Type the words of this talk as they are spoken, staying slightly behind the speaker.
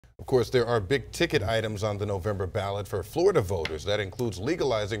Of course, there are big ticket items on the November ballot for Florida voters. That includes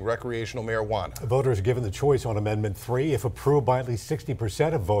legalizing recreational marijuana. Voters are given the choice on Amendment 3. If approved by at least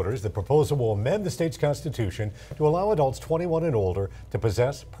 60% of voters, the proposal will amend the state's constitution to allow adults 21 and older to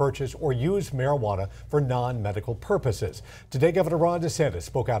possess, purchase, or use marijuana for non-medical purposes. Today, Governor Ron DeSantis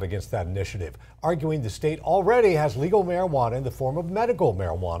spoke out against that initiative, arguing the state already has legal marijuana in the form of medical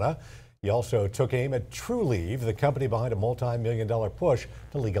marijuana. He also took aim at Trulieve, the company behind a multi-million-dollar push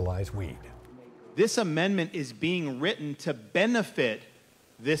to legalize weed. This amendment is being written to benefit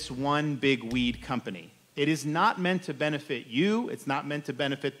this one big weed company. It is not meant to benefit you. It's not meant to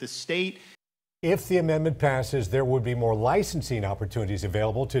benefit the state. If the amendment passes, there would be more licensing opportunities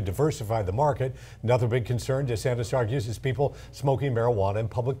available to diversify the market. Another big concern, DeSantis argues, is people smoking marijuana in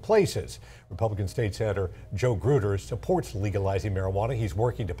public places. Republican State Senator Joe Gruder supports legalizing marijuana. He's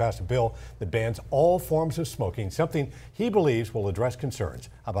working to pass a bill that bans all forms of smoking, something he believes will address concerns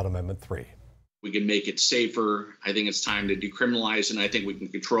about Amendment 3. We can make it safer. I think it's time to decriminalize, and I think we can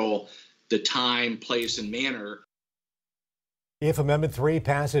control the time, place, and manner. If Amendment 3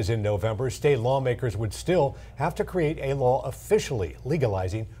 passes in November, state lawmakers would still have to create a law officially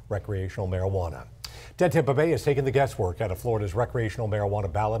legalizing recreational marijuana. 10 Tampa Bay has taken the guesswork out of Florida's recreational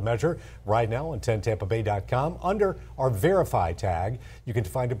marijuana ballot measure. Right now on 10tampabay.com, under our Verify tag, you can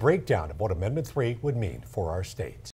find a breakdown of what Amendment 3 would mean for our state.